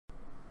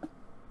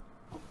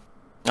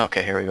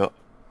Okay, here we go.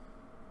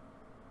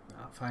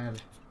 Ah, finally.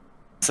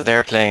 So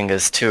they're playing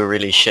as two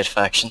really shit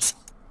factions.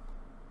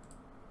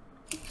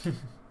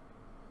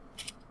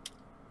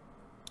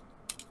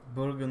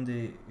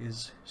 Burgundy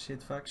is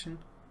shit faction?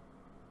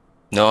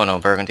 No,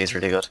 Burgundy's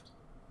really good.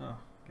 Oh,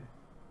 okay.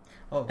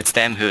 Oh, It's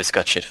them who's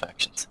got shit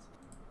factions.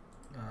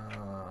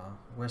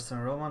 Western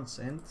Romans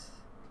and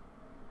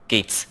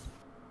Geats.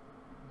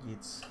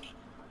 Yeats.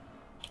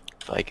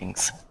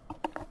 Vikings.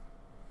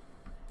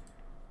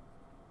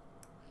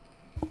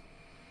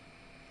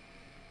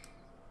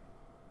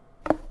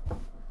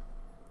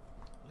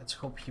 Let's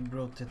hope he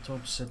brought the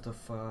top set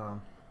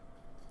of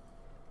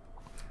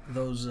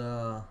those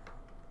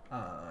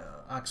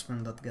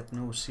Axemen that get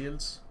no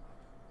shields,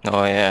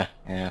 Oh yeah,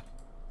 yeah.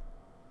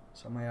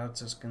 so my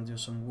archers can do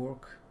some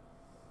work.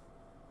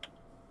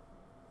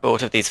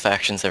 Both of these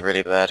factions have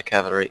really bad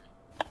cavalry.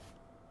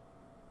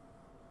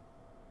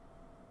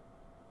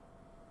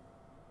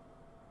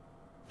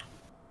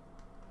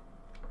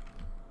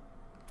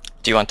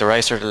 Do you want the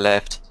right or the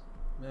left?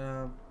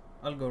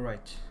 I'll go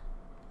right.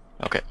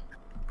 Okay.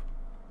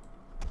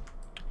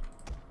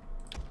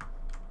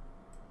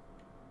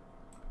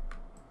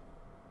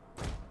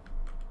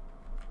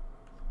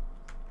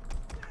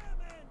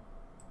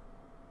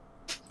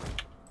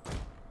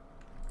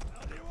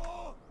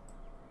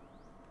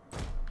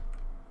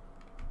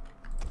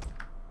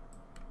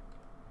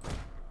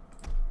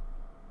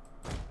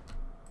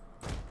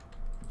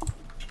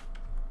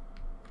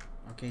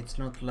 Okay, it's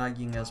not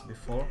lagging as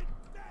before.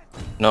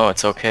 No,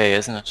 it's okay,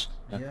 isn't it?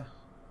 Yeah.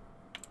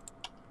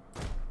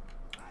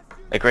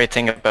 A great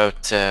thing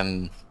about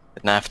the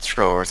NAF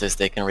throwers is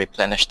they can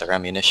replenish their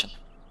ammunition.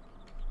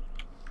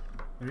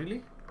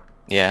 Really?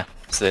 Yeah,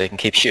 so they can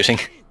keep shooting.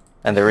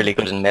 And they're really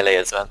good in melee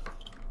as well.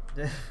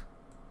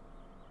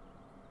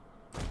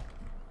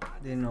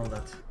 Didn't know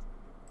that.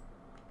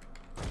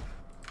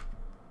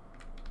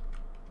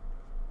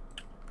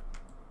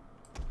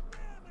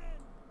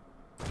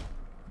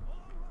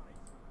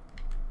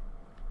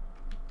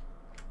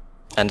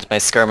 And my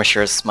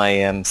skirmishers,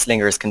 my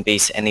slingers can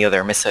beat any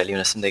other missile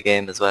unit in the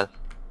game as well.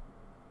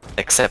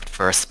 Except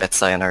for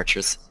Spetsnaz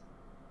archers.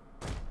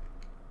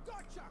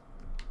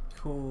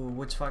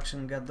 Which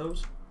faction got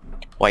those?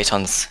 White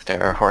Huns,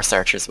 they're horse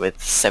archers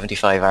with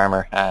 75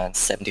 armor and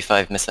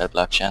 75 missile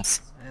block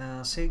chance.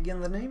 Say again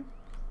the name?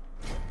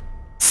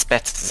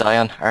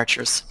 Spetsnaz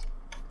archers.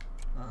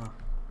 Uh,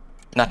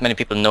 Not many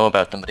people know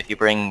about them, but if you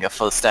bring a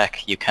full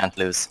stack, you can't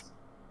lose.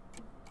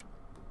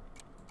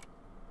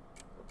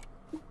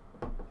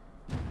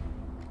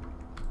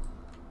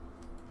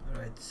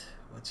 Alright,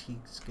 what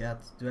he's got?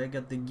 Do I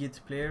got the Git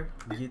player?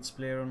 Git's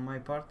player on my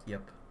part?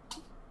 Yep.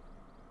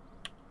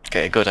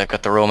 Okay, good, I've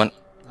got the Roman.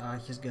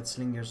 He's got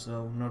slingers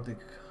though, Nordic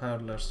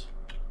hurlers.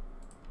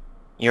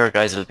 Your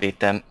guys will beat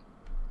them.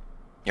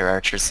 Your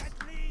archers.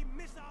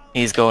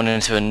 He's going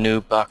into a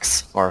new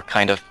box, or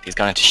kind of. He's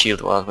gone into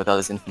shield wall with all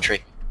his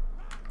infantry.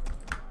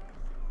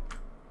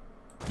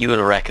 You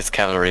will wreck his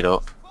cavalry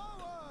though.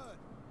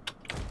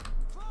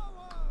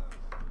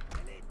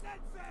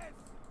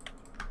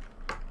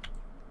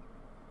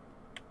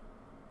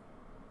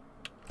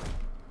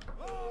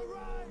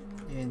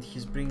 And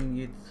he's bringing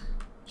it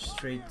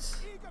straight.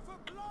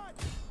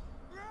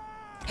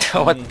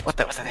 what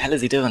the hell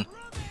is he doing?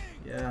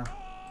 Yeah.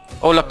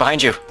 Oh look,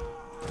 behind you!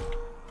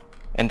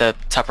 In the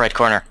top right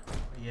corner.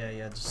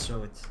 Yeah, just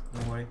show it.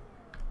 Don't worry.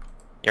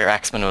 Your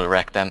Axemen will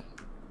wreck them.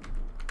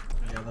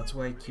 Yeah, that's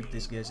why I keep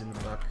these guys in the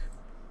back.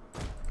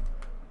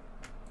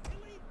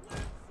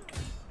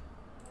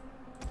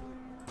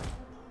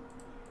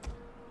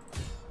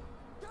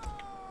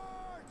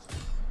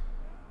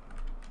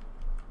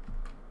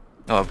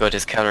 Oh good,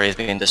 his cavalry is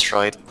being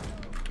destroyed.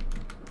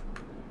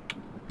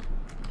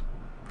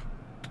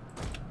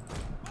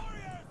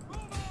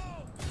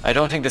 I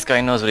don't think this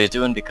guy knows what he's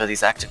doing because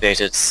he's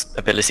activated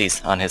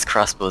abilities on his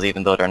crossbows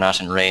even though they're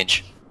not in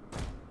range.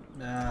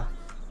 Nah.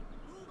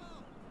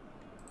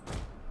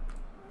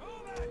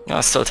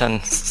 Oh,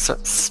 Sultan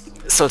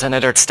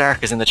Eddard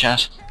Stark is in the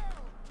chat.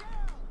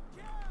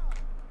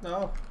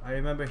 No, I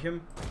remember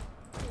him.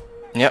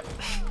 Yep.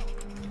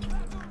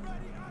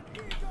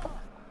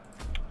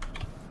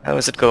 How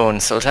is it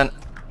going, Sultan?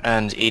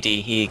 And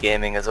EDE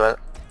Gaming as well.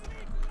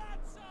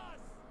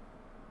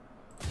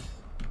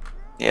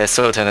 Yeah,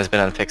 Sultan has been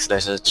on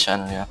Pixelated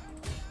channel, yeah.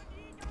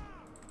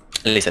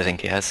 At least I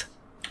think he has.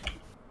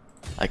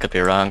 I could be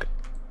wrong.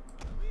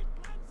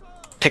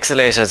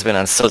 Pixelated has been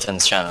on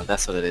Sultan's channel,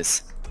 that's what it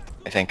is.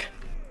 I think.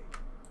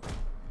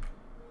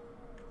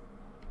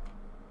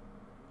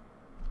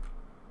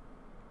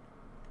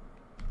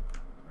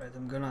 Right,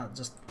 I'm gonna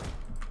just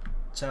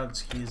charge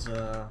his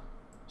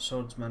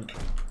swordsman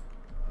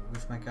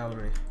with my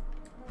cavalry.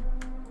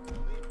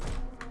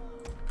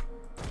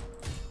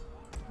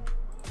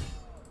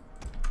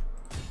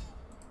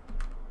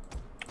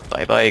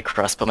 Bye bye,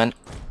 crossbowmen.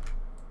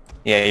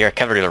 Yeah, your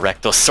cavalry will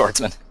wreck those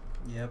swordsmen.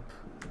 Yep.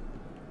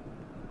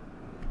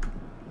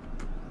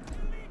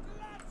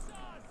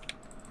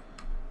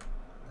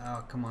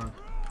 Oh, come on.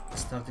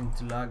 It's starting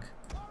to lag.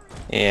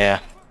 Yeah.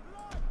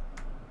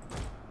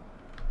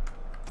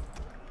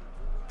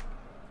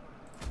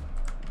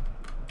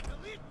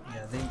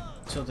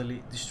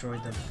 totally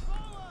destroyed them.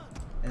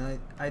 And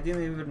I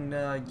didn't even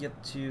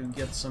get to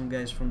get some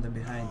guys from the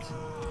behind.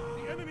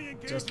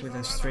 Just with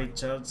a straight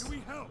charge.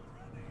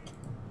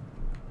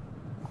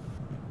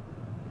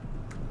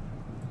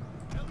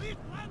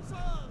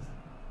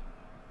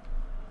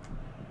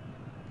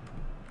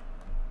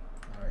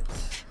 Alright.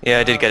 Yeah,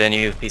 I did get a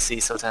new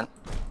PC, Sultan.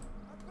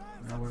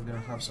 Now we're gonna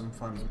have some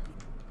fun.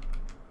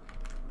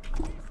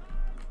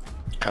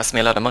 Cost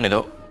me a lot of money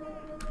though.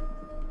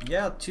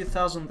 Yeah,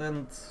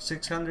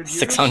 2,600 euros.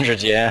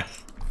 600, yeah.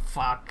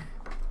 Fuck.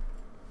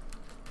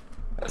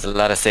 That's a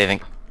lot of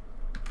saving.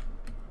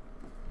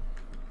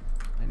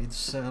 I need to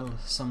sell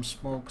some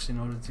smokes in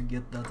order to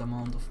get that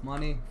amount of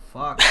money.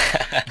 Fuck.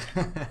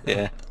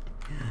 Yeah.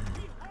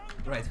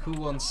 Right, who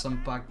wants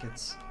some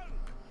packets?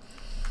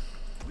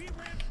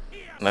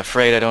 I'm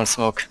afraid I don't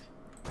smoke.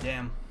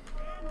 Damn.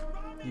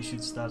 You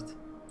should start.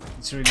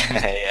 It's really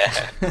good.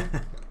 Yeah.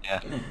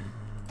 Yeah.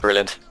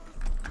 Brilliant.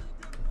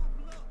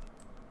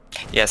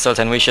 Yeah,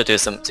 Sultan, we should do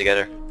something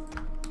together.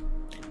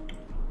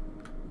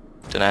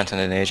 Done anything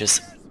in ages.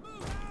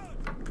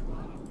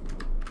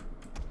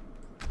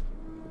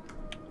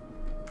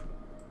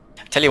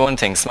 Tell you one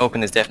thing,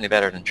 smoking is definitely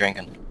better than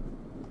drinking.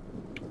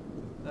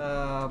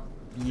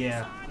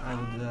 Yeah, I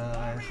would.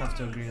 I have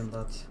to agree on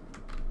that.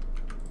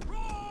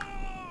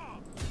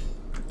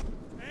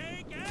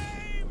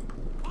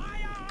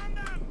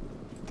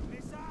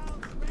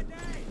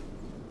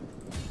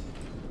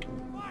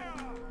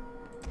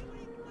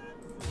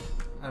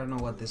 I don't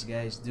know what this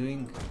guy is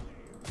doing.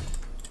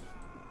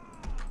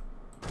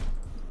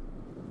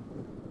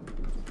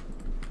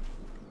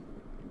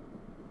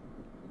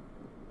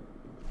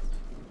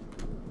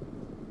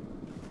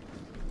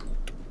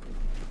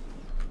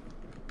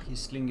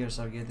 His slingers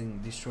are getting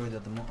destroyed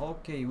at the moment.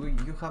 Okay,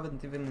 you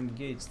haven't even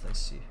engaged, I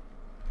see.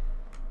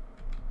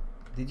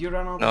 Did you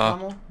run out of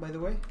ammo, by the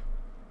way?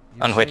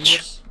 Your On which?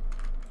 slingers?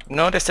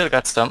 No, they still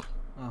got some.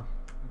 Oh,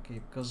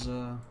 okay, because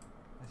I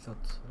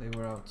thought they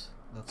were out.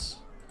 That's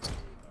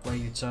why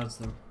you charged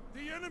them.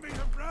 The enemy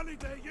have rallied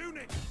their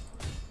unit.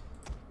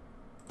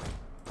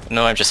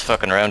 No, I'm just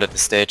fucking around at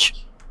this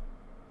stage.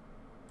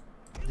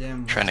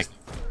 Damn, Trying to...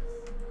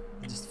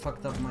 I just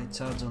fucked up my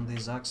charge on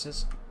these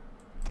axes.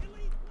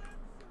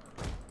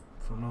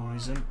 For no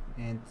reason,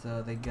 and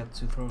they get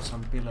to throw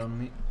some pillar on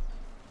me.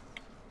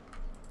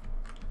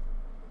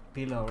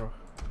 Pillar or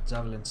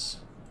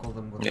javelins, call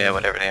them whatever. Yeah,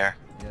 whatever they are.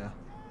 Yeah.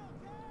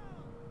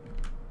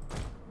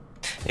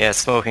 Yeah,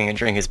 smoking and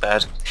drinking is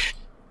bad.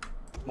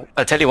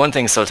 I'll tell you one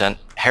thing, Sultan.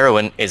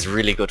 Heroin is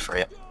really good for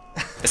you.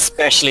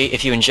 Especially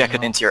if you inject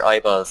it into your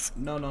eyeballs.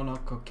 No,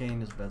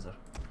 cocaine is better.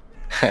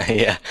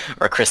 Yeah,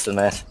 or crystal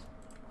meth.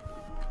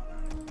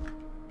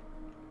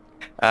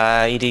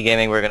 ED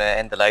Gaming, we're gonna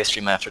end the live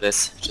stream after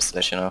this, just to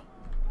let you know.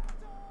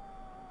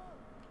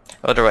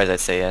 Otherwise I'd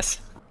say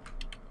yes.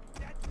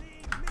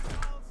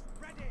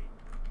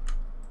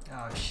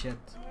 Oh shit,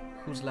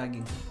 who's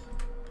lagging?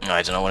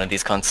 I don't know, one of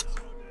these cunts.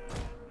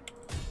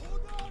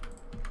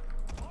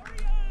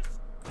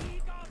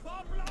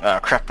 Oh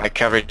crap, my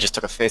cavalry just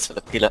took a face for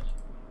the pila.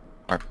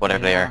 Or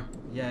whatever they are.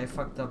 Yeah, I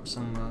fucked up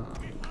some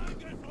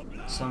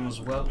as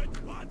well.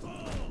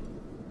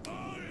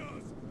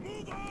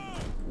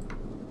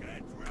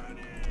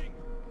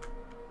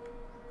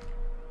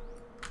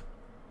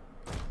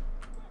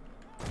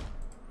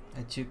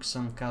 I took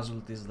some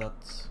casualties that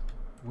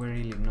were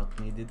really not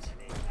needed.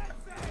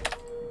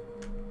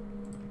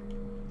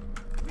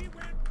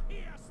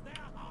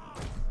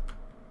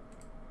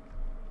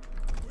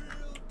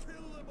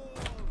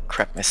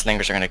 Crap, my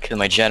slingers are gonna kill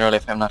my general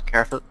if I'm not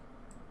careful.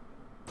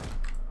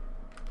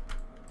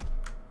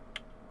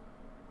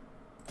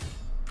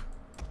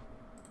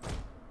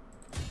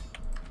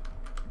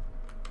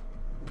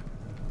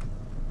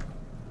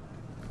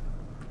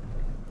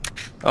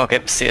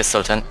 Okay, see you,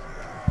 Sultan.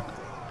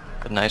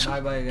 Good night.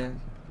 Bye bye, guys.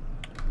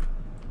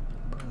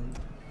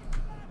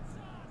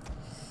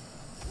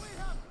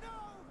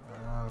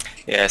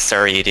 Yeah,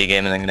 sorry ED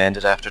Gaming, I'm gonna end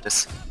it after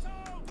this.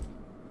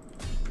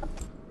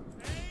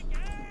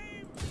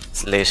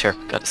 It's later,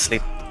 gotta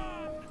sleep.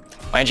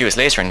 Mind you, it's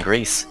later in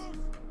Greece.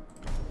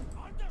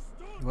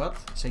 What?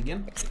 Say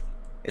again?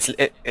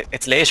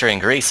 It's later in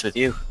Greece with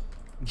you.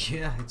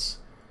 Yeah, it's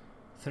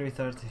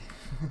 3:30.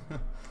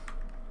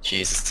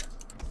 Jesus.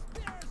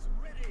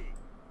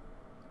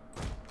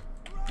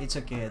 It's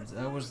okay,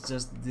 I was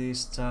just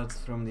discharged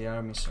from the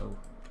army, so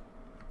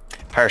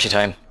Party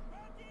time.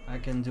 I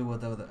can do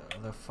whatever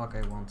the fuck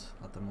I want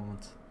at the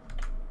moment.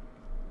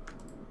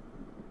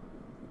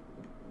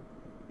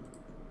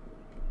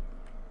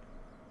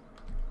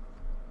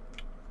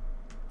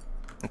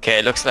 Okay,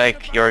 it looks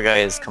like your guy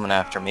is coming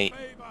after me.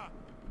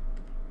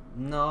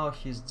 No,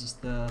 he's just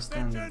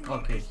standing.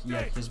 Okay,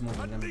 yeah, he's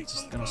moving. I'm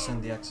just gonna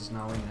send the axes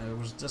now. And I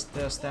was just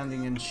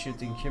standing and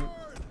shooting him.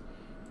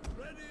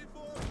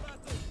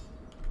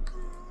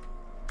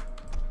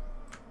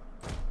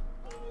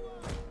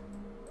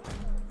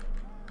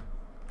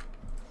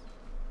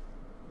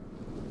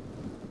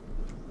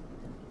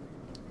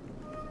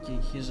 Okay,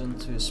 he's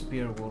onto a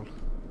spear wall.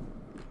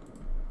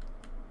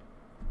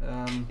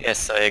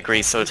 Yes, I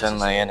agree, Sultan.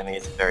 My enemy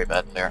is a very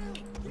bad player.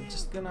 I'm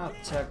just gonna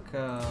attack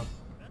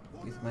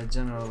with my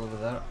general over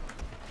there.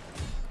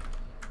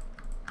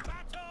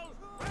 Battle,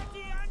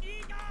 ready and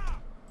eager!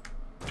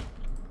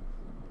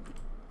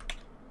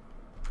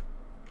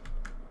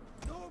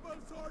 Noble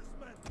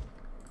swordsman!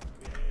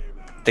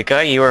 The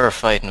guy you were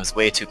fighting was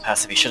way too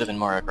passive. He should have been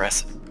more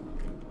aggressive.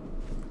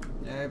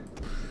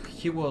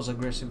 He was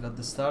aggressive at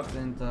the start,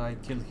 and I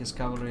killed his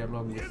cavalry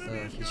along with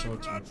his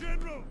swordsman.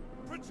 General,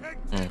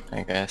 protect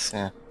I guess,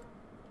 yeah.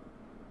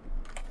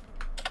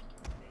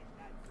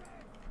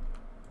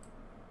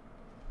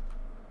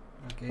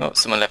 Okay. Oh,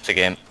 someone left the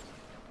game.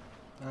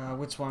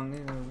 Which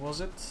one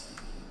was it?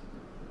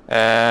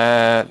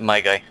 My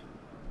guy.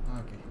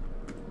 Okay.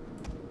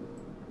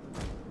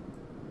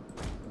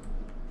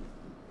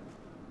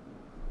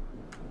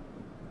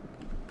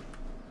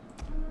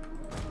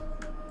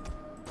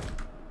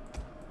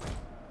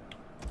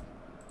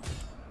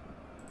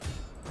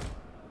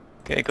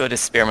 Okay, good.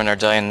 His spearmen are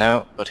dying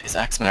now, but his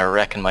axemen are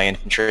wrecking my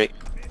infantry.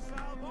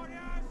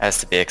 As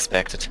to be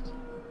expected.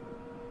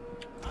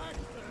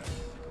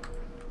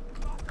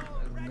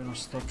 I'm gonna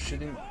stop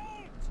shooting.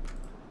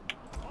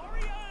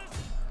 warriors,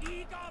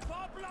 eager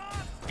for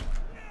blood!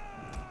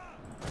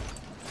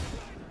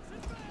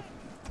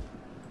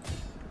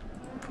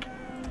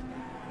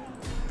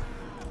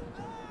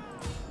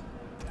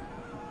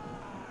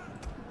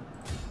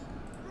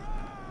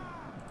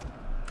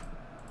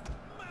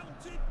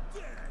 Mounted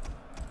death!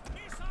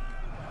 Missile!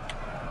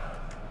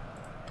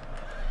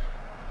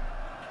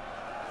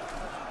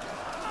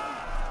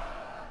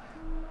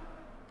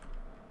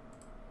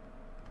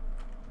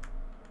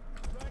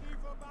 Ready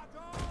for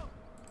battle!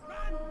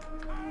 Run!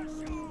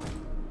 Pursue!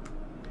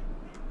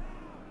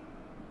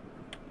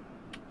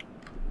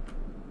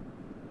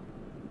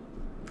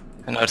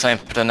 And no time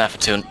for the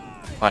Nafatoon.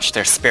 Watch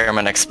their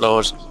spearmen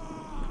explode.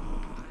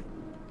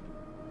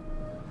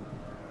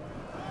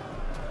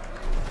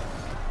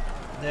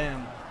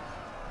 Damn.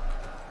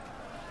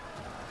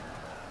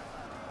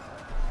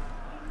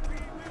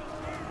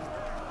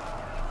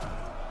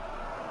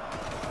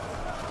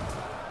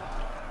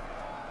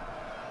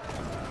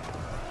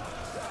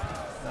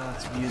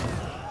 That's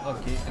beautiful.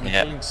 Okay, I'm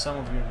Yeah. killing some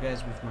of your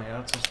guys with my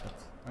archers, but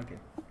okay.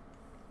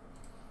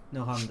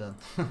 No harm done.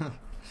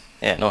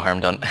 Yeah, no harm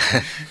done.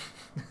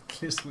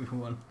 At least we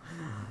won.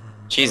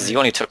 Jesus, you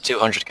only took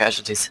 200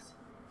 casualties.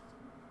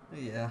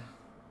 Yeah.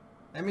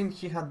 I mean,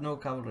 he had no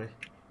cavalry.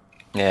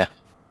 Yeah.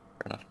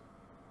 Fair enough.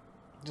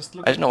 Just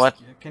look I at don't know what...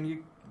 Can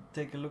you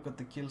take a look at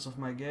the kills of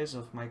my guys,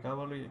 of my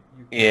cavalry?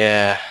 You can...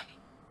 Yeah.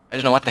 I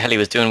don't know what the hell he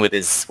was doing with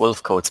his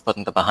wolf coats,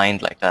 putting them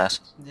behind like that.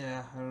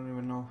 Yeah, I don't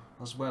even know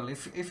as well.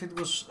 If it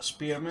was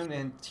spearman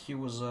and he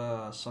was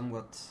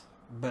somewhat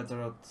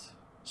better at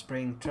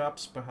spraying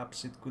traps,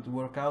 perhaps it could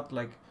work out.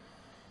 Like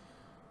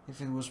if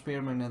it was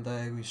spearman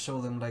and we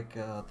saw them like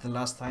the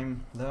last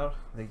time there,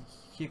 like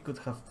he could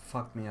have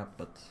fucked me up,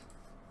 but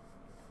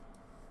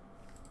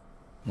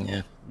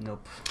Yeah.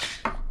 nope.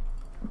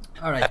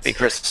 All right. Happy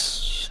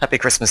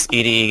Christmas,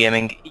 EDE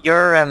Gaming.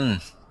 You're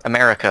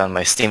America on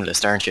my Steam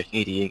list, aren't you?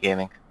 EDE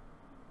Gaming.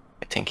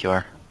 I think you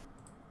are.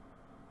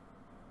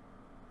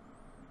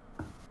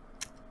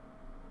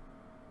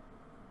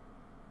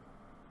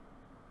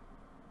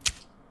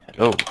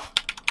 Hello.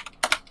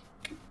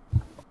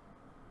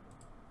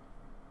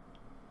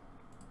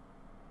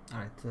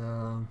 Alright,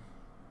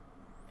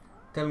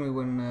 tell me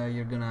when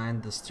you're gonna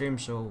end the stream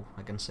so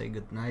I can say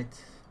good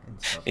night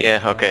and stuff. Yeah,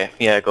 like that. okay.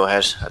 Yeah, go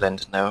ahead. I'll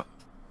end it now.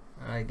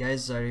 Alright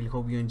guys, I really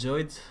hope you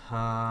enjoyed.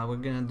 We're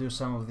gonna do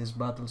some of these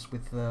battles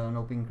with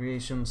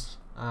nopinkcreations.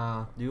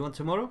 Do you want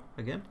tomorrow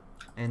again?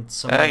 And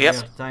some other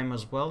yep. time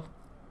as well?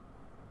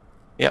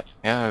 Yep,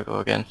 yeah, I'll go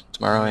again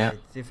tomorrow, yeah. Alright,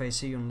 if I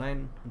see you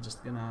online, I'm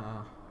just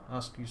gonna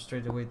ask you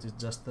straight away to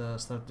just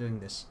start doing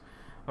this.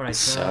 Alright,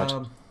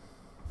 Sad.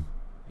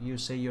 you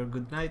say your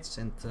good nights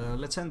and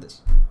let's end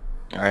this.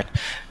 Alright.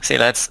 See you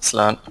lads.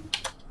 Slán.